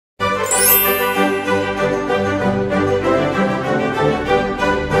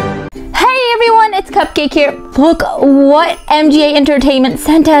Cupcake here. Look what MGA Entertainment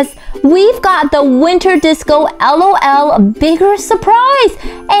sent us. We've got the Winter Disco LOL Bigger Surprise.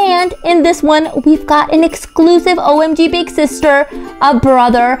 And in this one, we've got an exclusive OMG Big Sister, a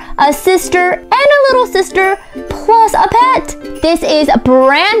brother, a sister, and a little sister, plus a pet. This is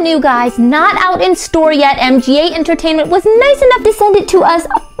brand new, guys, not out in store yet. MGA Entertainment was nice enough to send it to us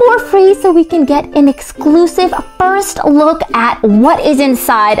for free so we can get an exclusive first look at what is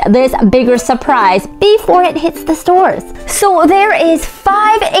inside this bigger surprise before it hits the stores. So there is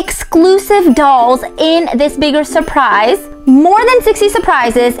 5 exclusive dolls in this bigger surprise. More than 60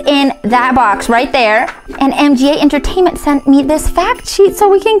 surprises in that box right there. And MGA Entertainment sent me this fact sheet so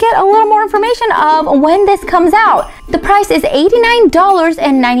we can get a little more information of when this comes out. The price is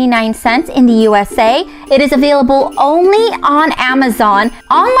 $89.99 in the USA. It is available only on Amazon.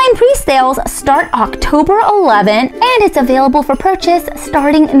 Online pre-sales start October 11, and it's available for purchase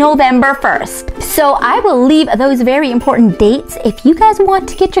starting November 1st. So I will leave those very important dates if you guys want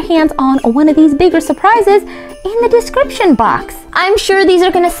to get your hands on one of these bigger surprises in the description box. I'm sure these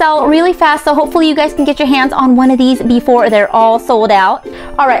are gonna sell really fast, so hopefully you guys can get your hands on one of these before they're all sold out.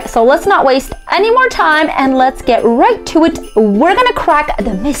 All right, so let's not waste any more time and let's get right to it. We're gonna crack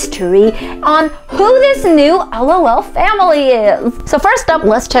the mystery on who this new LOL family is. So first up,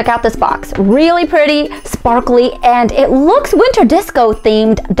 let's check out this box. Really pretty, sparkly, and it looks Winter Disco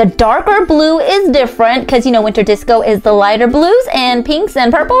themed. The darker blue is different because you know Winter Disco is the lighter blues and pinks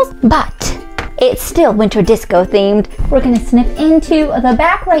and purples, but it's still Winter Disco themed. We're gonna snip into the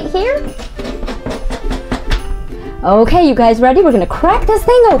back right here. Okay, you guys ready? We're gonna crack this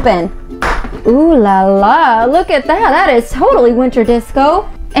thing open. Ooh la la, look at that. That is totally Winter Disco.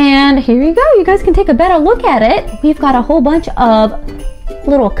 And here you go, you guys can take a better look at it. We've got a whole bunch of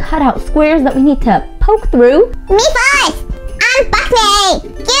little cutout squares that we need to poke through. Me first! I'm Barbie!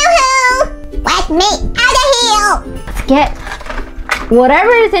 Yoo-hoo! Let me out of here! Let's get whatever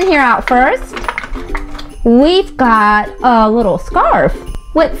is in here out first. We've got a little scarf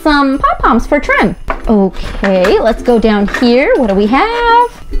with some pom-poms for trim. Okay, let's go down here. What do we have?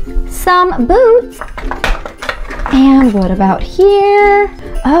 Some boots. And what about here?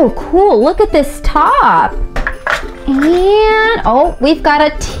 Oh, cool. Look at this top. And, oh, we've got a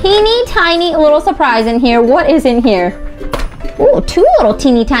teeny tiny little surprise in here. What is in here? Ooh, 2 little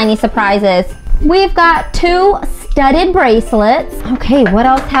teeny tiny surprises. We've got 2 studded bracelets. Okay, what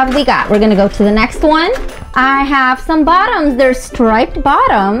else have we got? We're gonna go to the next one. I have some bottoms. They're striped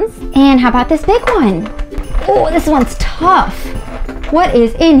bottoms. And how about this big one? Oh, this one's tough. What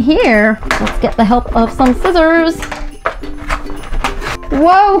is in here? Let's get the help of some scissors.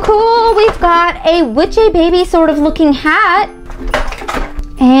 Whoa, cool. We've got a witchy baby sort of looking hat.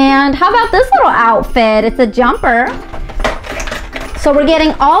 And how about this little outfit? It's a jumper. So we're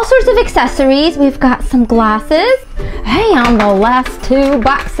getting all sorts of accessories. We've got some glasses. Hey, on the last 2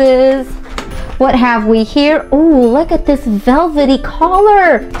 boxes. What have we here? Ooh, look at this velvety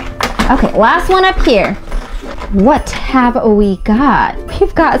collar. Okay, last one up here. What have we got?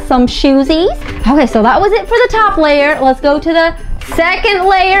 We've got some shoesies. Okay, so that was it for the top layer. Let's go to the second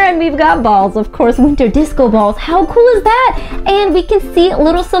layer, and we've got balls. Of course, Winter Disco balls. How cool is that? And we can see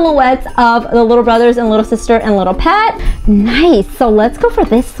little silhouettes of the little brothers and little sister and little pet. Nice. So let's go for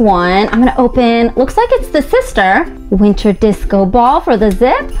this one. I'm gonna open, looks like it's the sister. Winter Disco ball for the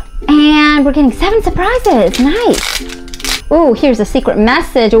zip. And we're getting 7 surprises. Nice. Ooh, here's a secret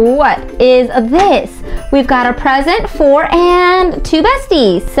message. What is this? We've got a present for and 2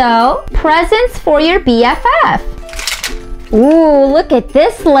 besties. So, presents for your BFF. Ooh, look at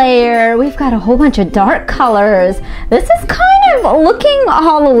this layer. We've got a whole bunch of dark colors. This is kind of looking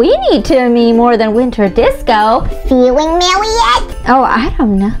Halloween-y to me more than Winter Disco. Feeling merry yet? Oh, I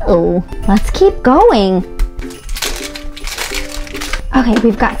don't know. Let's keep going. Okay,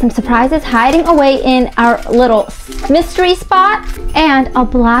 we've got some surprises hiding away in our little mystery spot and a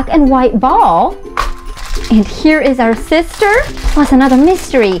black and white ball. And here is our sister, plus another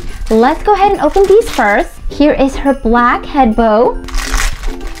mystery. Let's go ahead and open these first. Here is her black head bow.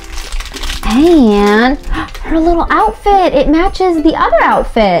 And her little outfit. It matches the other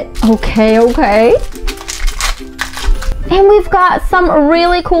outfit. Okay, okay. And we've got some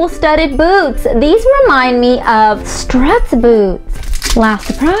really cool studded boots. These remind me of Strut's boots. Last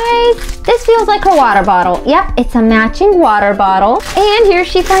surprise. This feels like her water bottle. Yep, it's a matching water bottle. And here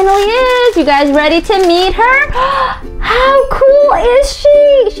she finally is. You guys ready to meet her? How cool is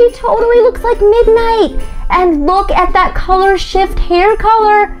she? She totally looks like Midnight. And look at that color shift hair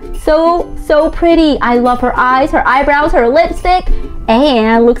color. So pretty. I love her eyes, her eyebrows, her lipstick.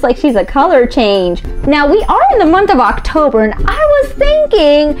 And looks like she's a color change. Now we are in the month of October and I was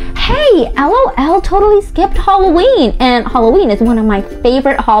thinking, hey, LOL totally skipped Halloween, and Halloween is one of my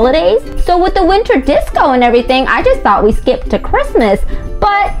favorite holidays. So with the winter disco and everything, I just thought we skipped to Christmas,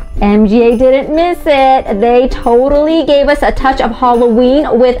 but MGA didn't miss it. They totally gave us a touch of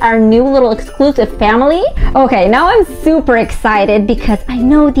Halloween with our new little exclusive family. Okay, now I'm super excited because I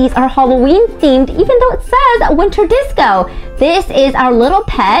know these are Halloween themed even though it says winter disco. This is our little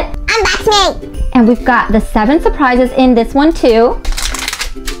pet. Unbox me. And we've got the 7 surprises in this one too.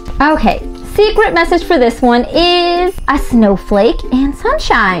 Okay, secret message for this one is a snowflake and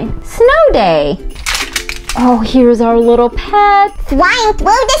sunshine. Snow day. Oh, here's our little pet. Flying through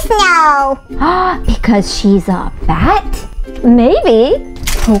the snow. Because she's a bat? Maybe.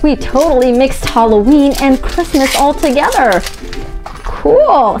 Oh, we totally mixed Halloween and Christmas all together.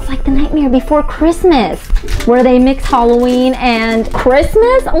 Cool. It's like the Nightmare Before Christmas, where they mix Halloween and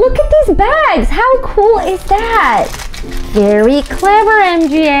Christmas. Look at these bags. How cool is that? Very clever,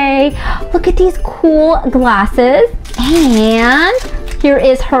 MGA. Look at these cool glasses. And here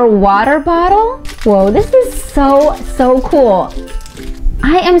is her water bottle. Whoa, this is so cool.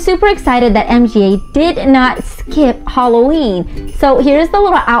 I am super excited that MGA did not skip Halloween. So here's the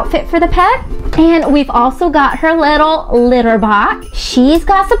little outfit for the pet. And we've also got her little litter box. She's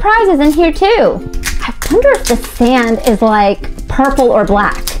got surprises in here too. I wonder if the sand is like purple or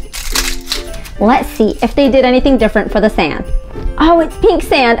black. Let's see if they did anything different for the sand. Oh, it's pink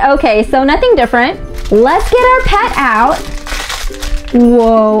sand. Okay, so nothing different. Let's get our pet out.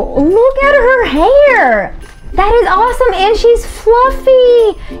 Whoa, look at her hair. That is awesome, and she's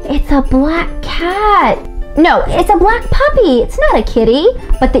fluffy. It's a black cat. No, it's a black puppy. It's not a kitty,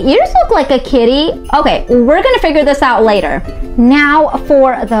 but the ears look like a kitty. Okay, we're gonna figure this out later. Now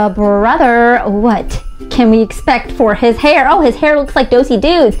for the brother, what can we expect for his hair? Oh, his hair looks like Dosey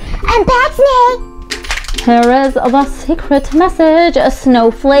Dudes. Unbox me. Here is the secret message, a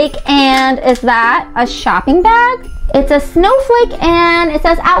snowflake, and is that a shopping bag? It's a snowflake and it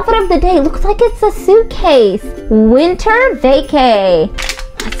says outfit of the day. Looks like it's a suitcase. Winter vacay.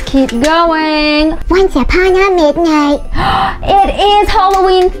 Let's keep going. Once upon a midnight. It is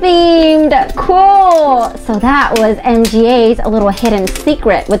Halloween themed. Cool. So that was MGA's little hidden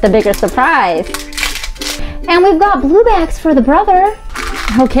secret with the bigger surprise. And we've got blue bags for the brother.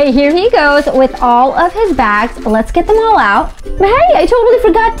 Okay, here he goes with all of his bags. Let's get them all out. Hey, I totally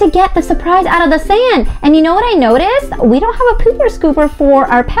forgot to get the surprise out of the sand. And you know what I noticed? We don't have a pooper scooper for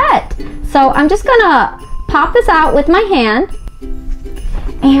our pet. So I'm just gonna pop this out with my hand.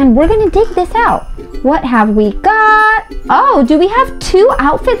 And we're gonna dig this out. What have we got? Oh, do we have 2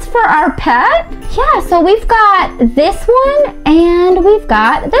 outfits for our pet? Yeah, so we've got this one and we've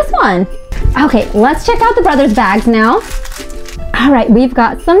got this one. Okay, let's check out the brother's bags now. All right, we've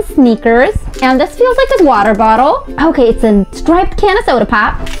got some sneakers, and this feels like his water bottle. Okay, it's a striped can of soda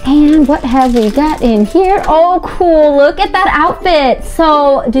pop. And what have we got in here? Oh, cool, look at that outfit.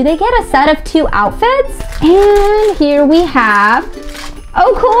 So, do they get a set of 2 outfits? And here we have,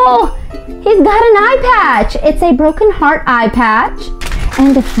 oh, cool, he's got an eye patch. It's a broken heart eye patch.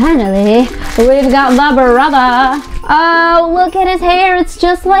 And finally, we've got the brother. Oh, look at his hair. It's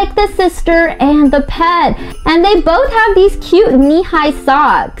just like the sister and the pet. And they both have these cute knee-high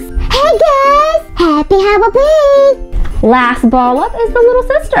socks. Hey guys, happy Halloween. Last ball up is the little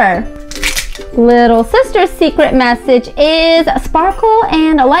sister. Little sister's secret message is sparkle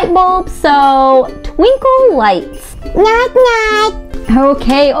and a light bulb, so twinkle lights. Night, night.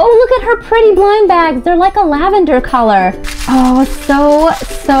 Okay, oh, look at her pretty blind bags. They're like a lavender color. Oh,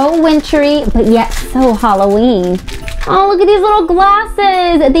 so wintry, but yet so Halloween. Oh, look at these little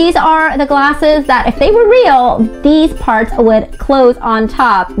glasses. These are the glasses that if they were real, these parts would close on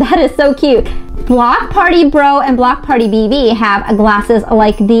top. That is so cute. Block Party Bro and Block Party BB have glasses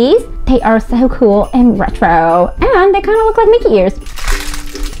like these. They are so cool and retro, and they kind of look like Mickey ears.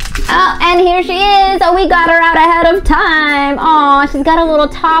 Oh, and here she is. Oh, we got her out ahead of time. Oh, she's got a little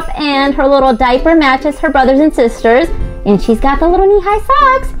top and her little diaper matches her brothers and sisters. And she's got the little knee-high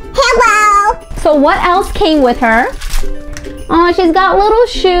socks. Hello. So what else came with her? Oh, she's got little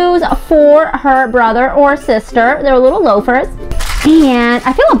shoes for her brother or sister. They're little loafers. And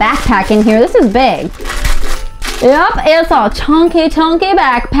I feel a backpack in here. This is big. Yep, it's a chunky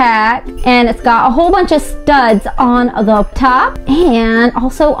backpack, and it's got a whole bunch of studs on the top and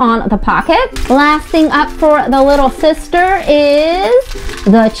also on the pocket. Last thing up for the little sister is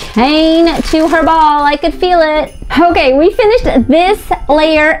the chain to her ball. I could feel it. Okay, we finished this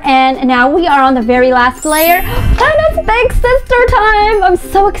layer, and now we are on the very last layer, and it's Big Sister time. I'm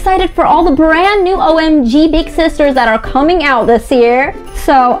so excited for all the brand new OMG Big Sisters that are coming out this year.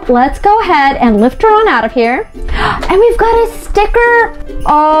 So let's go ahead and lift her on out of here. And we've got a sticker.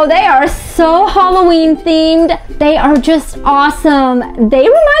 Oh, they are so Halloween themed. They are just awesome. They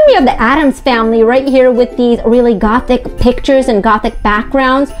remind me of the Addams Family right here with these really gothic pictures and gothic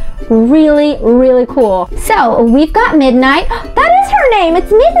backgrounds. Really, really cool. So we've got Midnight. That is her name.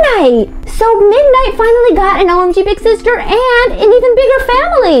 It's Midnight. So Midnight finally got an OMG big sister and an even bigger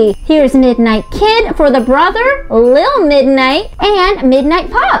family. Here's Midnight Kid for the brother, Lil Midnight, and Midnight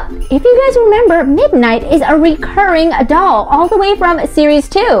Pup. If you guys remember, Midnight is a recurring doll all the way from series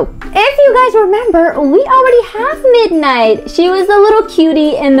 2. If you guys remember, we already have Midnight. She was the little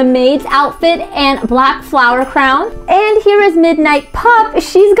cutie in the maid's outfit and black flower crown. And here is Midnight Pup.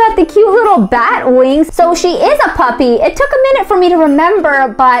 She's got the cute little bat wings, so she is a puppy. It took a minute for me to remember,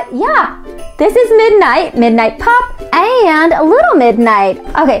 but yeah. This is Midnight, Midnight Pup, and Little Midnight.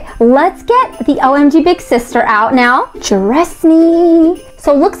 Okay, let's get the OMG Big Sister out now. Dress me.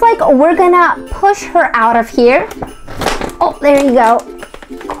 So looks like we're gonna push her out of here. Oh, there you go.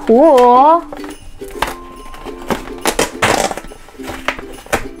 Cool.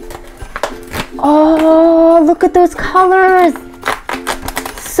 Oh, look at those colors.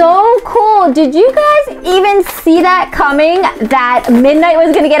 So cool. Did you guys even see that coming? That Midnight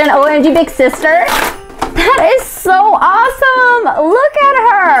was gonna get an OMG Big Sister? That is so awesome. Look at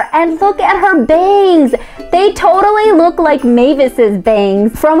her and look at her bangs. They totally look like Mavis's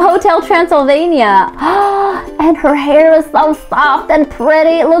bangs from Hotel Transylvania. And her hair is so soft and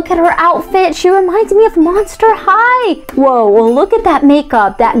pretty. Look at her outfit. She reminds me of Monster High. Whoa, well, look at that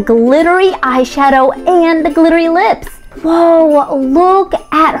makeup, that glittery eyeshadow and the glittery lips. Whoa, look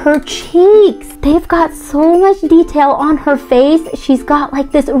at her cheeks. They've got so much detail on her face. She's got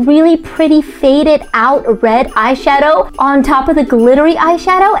like this really pretty faded out red eyeshadow on top of the glittery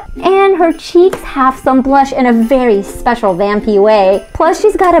eyeshadow. And her cheeks have some blush in a very special vampy way. Plus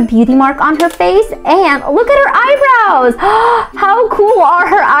she's got a beauty mark on her face. And look at her eyebrows. How cool are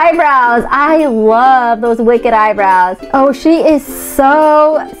her eyebrows? I love those wicked eyebrows. Oh, she is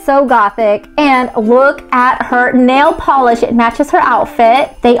so gothic. And look at her nail polish. It matches her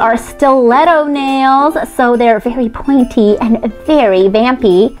outfit. They are stiletto nails, so they're very pointy and very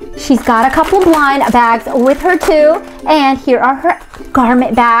vampy. She's got a couple blind bags with her too, and here are her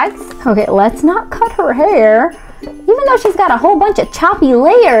garment bags. Okay, let's not cut her hair, even though she's got a whole bunch of choppy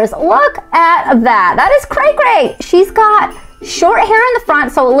layers. Look at that. That is cray-cray. She's got short hair in the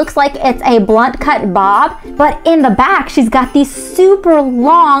front, so it looks like it's a blunt cut bob, but in the back she's got these super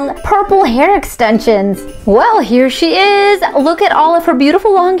long purple hair extensions. Well, here she is. Look at all of her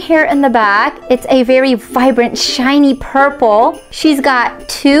beautiful long hair in the back. It's a very vibrant shiny purple. She's got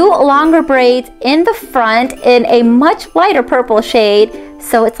 2 longer braids in the front in a much lighter purple shade.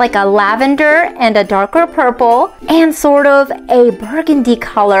 So it's like a lavender and a darker purple and sort of a burgundy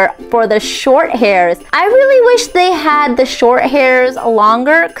color for the short hairs. I really wish they had the short hairs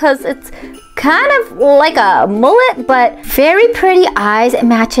longer because it's kind of like a mullet, but very pretty eyes. It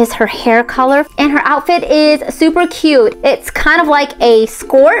matches her hair color and her outfit is super cute. It's kind of like a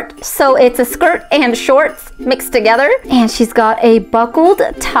skirt, so it's a skirt and shorts mixed together. And she's got a buckled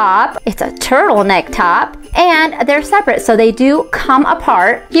top. It's a turtleneck top. And they're separate, so they do come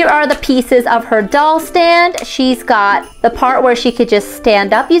apart. Here are the pieces of her doll stand. She's got the part where she could just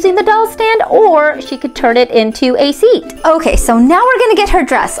stand up using the doll stand, or she could turn it into a seat. Okay, so now we're gonna get her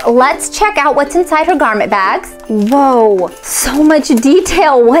dress. Let's check out what's inside her garment bags. Whoa, so much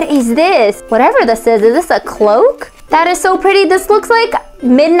detail. What is this? Whatever this is this a cloak? That is so pretty. This looks like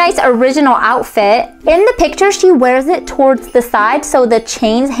Midnight's original outfit. In the picture, she wears it towards the side, so the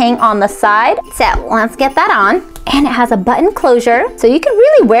chains hang on the side. So let's get that on. And it has a button closure, so you can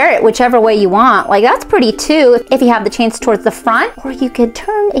really wear it whichever way you want. Like, that's pretty too, if you have the chains towards the front, or you could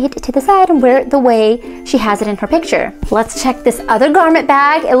turn it to the side and wear it the way she has it in her picture. Let's check this other garment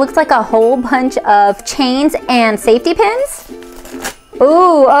bag. It looks like a whole bunch of chains and safety pins.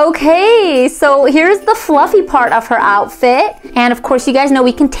 Ooh, okay, so here's the fluffy part of her outfit. And of course, you guys know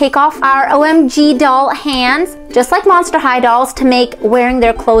we can take off our OMG doll hands, just like Monster High dolls, to make wearing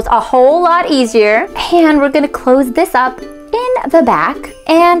their clothes a whole lot easier. And we're gonna close this up in the back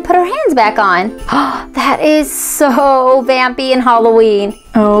and put her hands back on. That is so vampy and Halloween.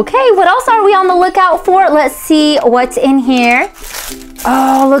 Okay, what else are we on the lookout for? Let's see what's in here.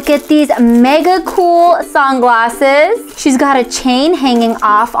 Oh, look at these mega cool sunglasses. She's got a chain hanging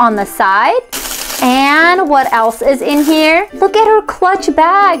off on the side. And what else is in here? Look at her clutch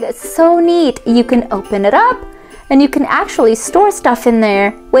bag. So neat. You can open it up and you can actually store stuff in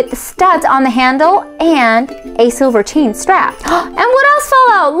there with studs on the handle and a silver chain strap. And what else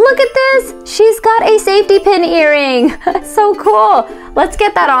fell out? Look at this. She's got a safety pin earring. So cool. Let's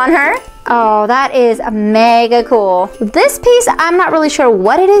get that on her. Oh, that is mega cool. This piece, I'm not really sure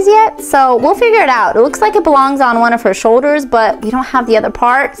what it is yet, so we'll figure it out. It looks like it belongs on one of her shoulders, but we don't have the other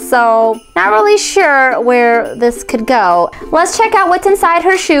part, so not really sure where this could go. Let's check out what's inside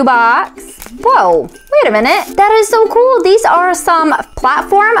her shoebox. Whoa, wait a minute. That is so cool. These are some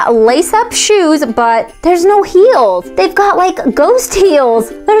platform lace-up shoes, but there's no heels. They've got like ghost heels.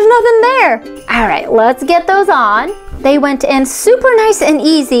 There's nothing there. All right, let's get those on. They went in super nice and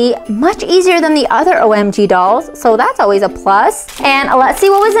easy, much easier than the other OMG dolls, so that's always a plus. And let's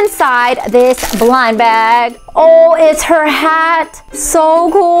see what was inside this blind bag. Oh, it's her hat.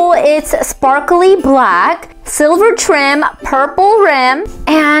 So cool. It's sparkly black, silver trim, purple rim,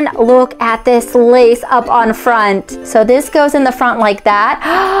 and look at this lace up on front. So this goes in the front like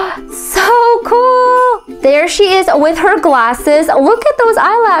that. So cool. There she is with her glasses. Look at those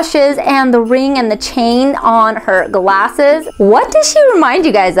eyelashes and the ring and the chain on her glasses. What does she remind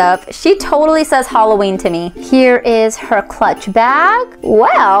you guys of? She totally says Halloween to me. Here is her clutch bag.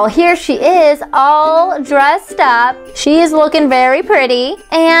 Well, here she is all dressed up. She is looking very pretty.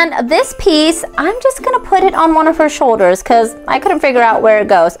 And this piece, I'm just gonna put it on one of her shoulders because I couldn't figure out where it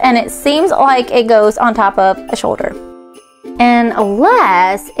goes, and it seems like it goes on top of a shoulder.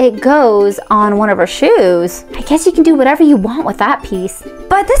 Unless it goes on one of her shoes. I guess you can do whatever you want with that piece.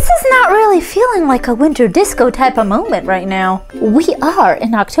 But this is not really feeling like a winter disco type of moment right now. We are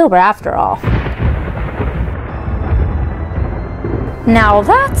in October after all. Now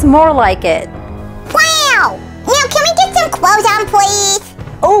that's more like it. Wow! Now can we get some clothes on, please?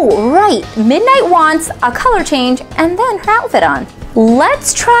 Oh, right. Midnight wants a color change and then her outfit on.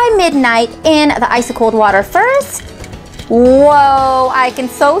 Let's try Midnight in the icy cold water first. Whoa, I can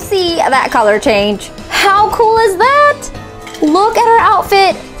so see that color change. How cool is that? Look at her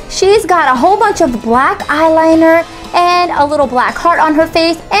outfit. She's got a whole bunch of black eyeliner and a little black heart on her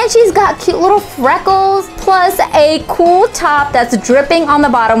face, and she's got cute little freckles, plus a cool top that's dripping on the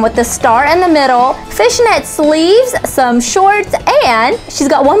bottom with the star in the middle, fishnet sleeves, some shorts, and she's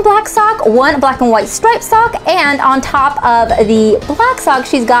got one black sock, one black and white striped sock, and on top of the black sock,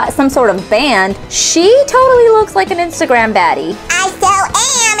 she's got some sort of band. She totally looks like an Instagram baddie. I so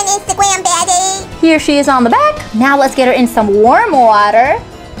am an Instagram baddie. Here she is on the back. Now let's get her in some warm water.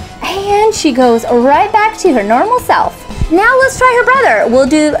 And she goes right back to her normal self. Now let's try her brother. We'll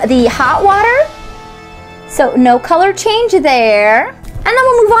do the hot water. So no color change there. And then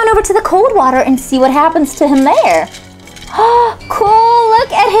we'll move on over to the cold water and see what happens to him there. Oh, cool,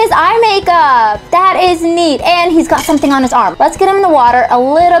 look at his eye makeup. That is neat. And he's got something on his arm. Let's get him in the water a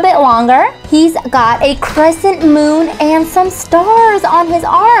little bit longer. He's got a crescent moon and some stars on his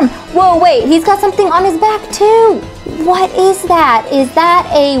arm. Whoa, wait, he's got something on his back too. What is that? Is that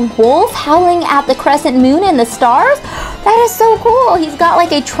a wolf howling at the crescent moon and the stars? That is so cool. He's got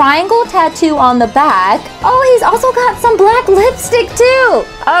like a triangle tattoo on the back. Oh, he's also got some black lipstick too.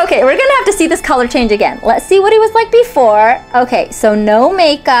 Okay, we're gonna have to see this color change again. Let's see what he was like before. Okay, so no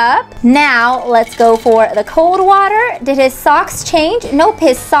makeup. Now let's go for the cold water. Did his socks change? Nope,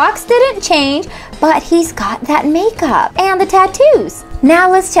 his socks didn't change, but he's got that makeup and the tattoos.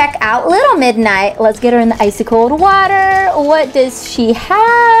 Now let's check out Little Midnight. Let's get her in the icy cold water. What does she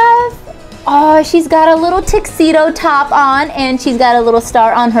have? Oh, she's got a little tuxedo top on and she's got a little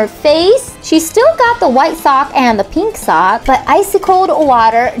star on her face. She's still got the white sock and the pink sock, but icy cold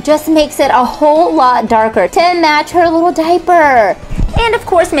water just makes it a whole lot darker to match her little diaper. And of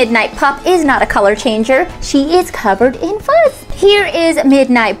course, Midnight Pup is not a color changer. She is covered in fuzz. Here is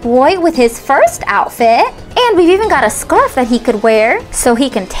Midnight Boy with his first outfit. And we've even got a scarf that he could wear, so he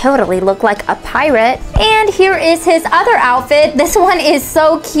can totally look like a pirate. And here is his other outfit. This one is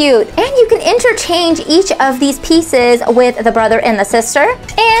so cute. And you can interchange each of these pieces with the brother and the sister.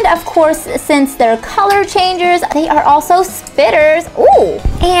 And of course, since they're color changers, they are also spitters. Ooh!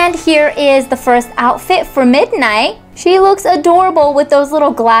 And here is the first outfit for Midnight. She looks adorable with those little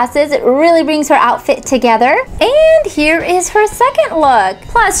glasses. It really brings her outfit together. And here is her second look.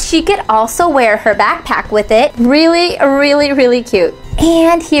 Plus, she could also wear her backpack with it. Really, really, really cute.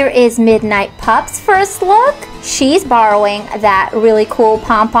 And here is Midnight Pup's first look. She's borrowing that really cool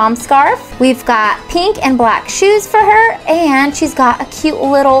pom-pom scarf. We've got pink and black shoes for her, and she's got a cute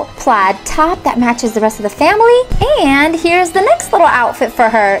little plaid top that matches the rest of the family. And here's the next little outfit for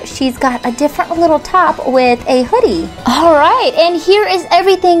her. She's got a different little top with a hoodie. All right, and here is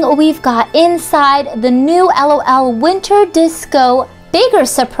everything we've got inside the new LOL Winter Disco bigger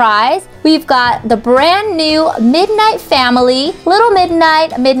surprise, we've got the brand new Midnight Family, Little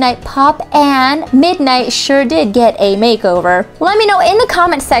Midnight, Midnight Pop, and Midnight sure did get a makeover. Let me know in the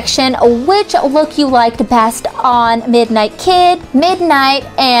comment section which look you liked best on Midnight Kid, Midnight,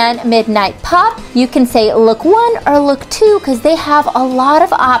 and Midnight Pop. You can say look 1 or look 2 because they have a lot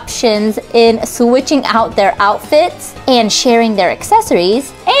of options in switching out their outfits and sharing their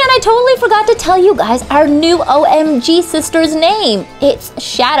accessories. And I totally forgot to tell you guys our new OMG sister's name. It's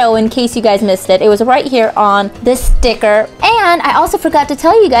Shadow, in case you guys missed it. It was right here on this sticker. And I also forgot to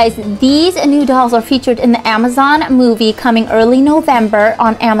tell you guys, these new dolls are featured in the Amazon movie coming early November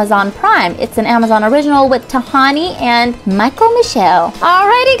on Amazon Prime. It's an Amazon original with Tahani and Michael Michelle.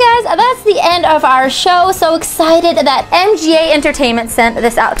 Alrighty guys, that's the end of our show. So excited that MGA Entertainment sent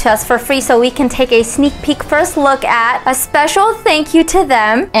this out to us for free so we can take a sneak peek first look at. A special thank you to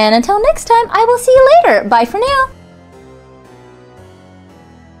them. And until next time, I will see you later. Bye for now.